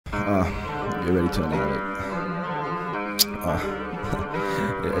Get ready to annihilate.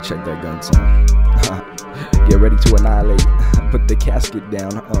 Yeah, check that gun sound. Get ready to annihilate. Put the casket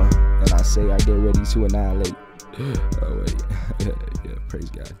down, and I say I get ready to annihilate. Oh wait, yeah, praise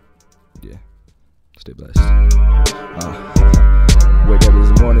God. Yeah, stay blessed. Wake up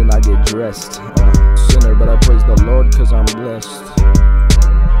this morning, I get dressed. Sinner, but I praise the Lord 'cause I'm blessed.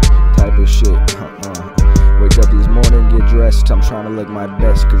 Type of shit. Wake up this morning, get dressed. I'm trying to look my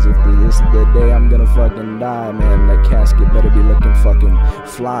best, 'cause if this is the day I'm gonna fucking die, man, that casket better be looking fucking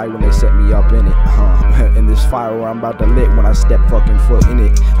fly when they set me up in it. In this fire where I'm about to lit when I step fucking foot in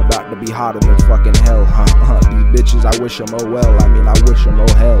it. About to be hotter than fucking hell. These bitches, I wish them oh well. I mean, I wish them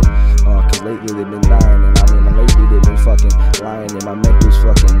oh hell. 'Cause lately they've been dying, and I mean, lately they've been fucking lying, and my mental's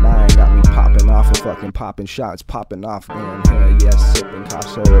fucking dying. Got me popping off and fucking popping shots, popping off, man. Hell yeah, sipping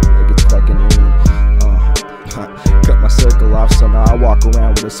Casso like it's fucking lean. Cut my circle off, so now I walk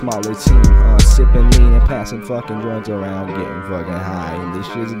around with a smaller team. Sipping lean and passing fucking joints around, getting fucking high. And this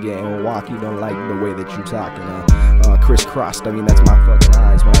shit's getting wacky, don't like the way that you talking. Crisscrossed, I mean, that's my fucking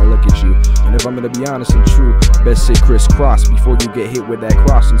eyes when I look at you. And if I'm gonna be honest and true, best say crisscross before you get hit with that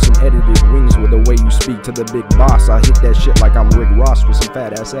cross and some edited wings with the way you speak to the big boss. I hit that shit like I'm Rick Ross with some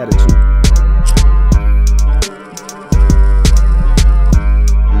fat ass attitude.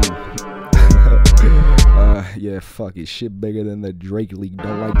 Yeah, fuck it, shit bigger than the Drake League.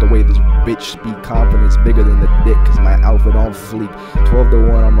 Don't like the way this bitch speak confidence, bigger than the dick, 'cause my outfit on fleek. 12 to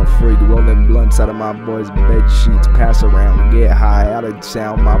 1, I'm a freak, rolling blunts out of my boys' bed sheets. Pass around, get high, out of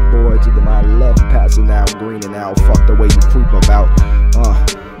town, my boy to my left, passing out, greening out. Fuck the way you creep about. Yeah,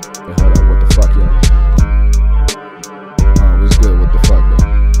 hold up, what the fuck, yo? What's good, what the fuck, bro?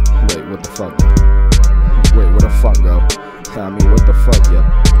 Wait, what the fuck? Wait, what the fuck, bro? I mean, what the fuck, yo?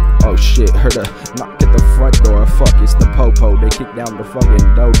 Oh shit, heard a knock at the front door. Fuck, it's the popo. They kicked down the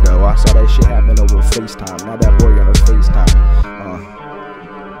fucking dodo. I saw that shit happen over FaceTime. Now that boy gonna FaceTime.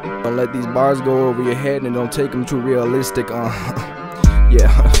 Don't let these bars go over your head and don't take them too realistic. Yeah,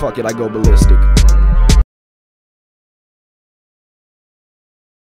 fuck it, I go ballistic.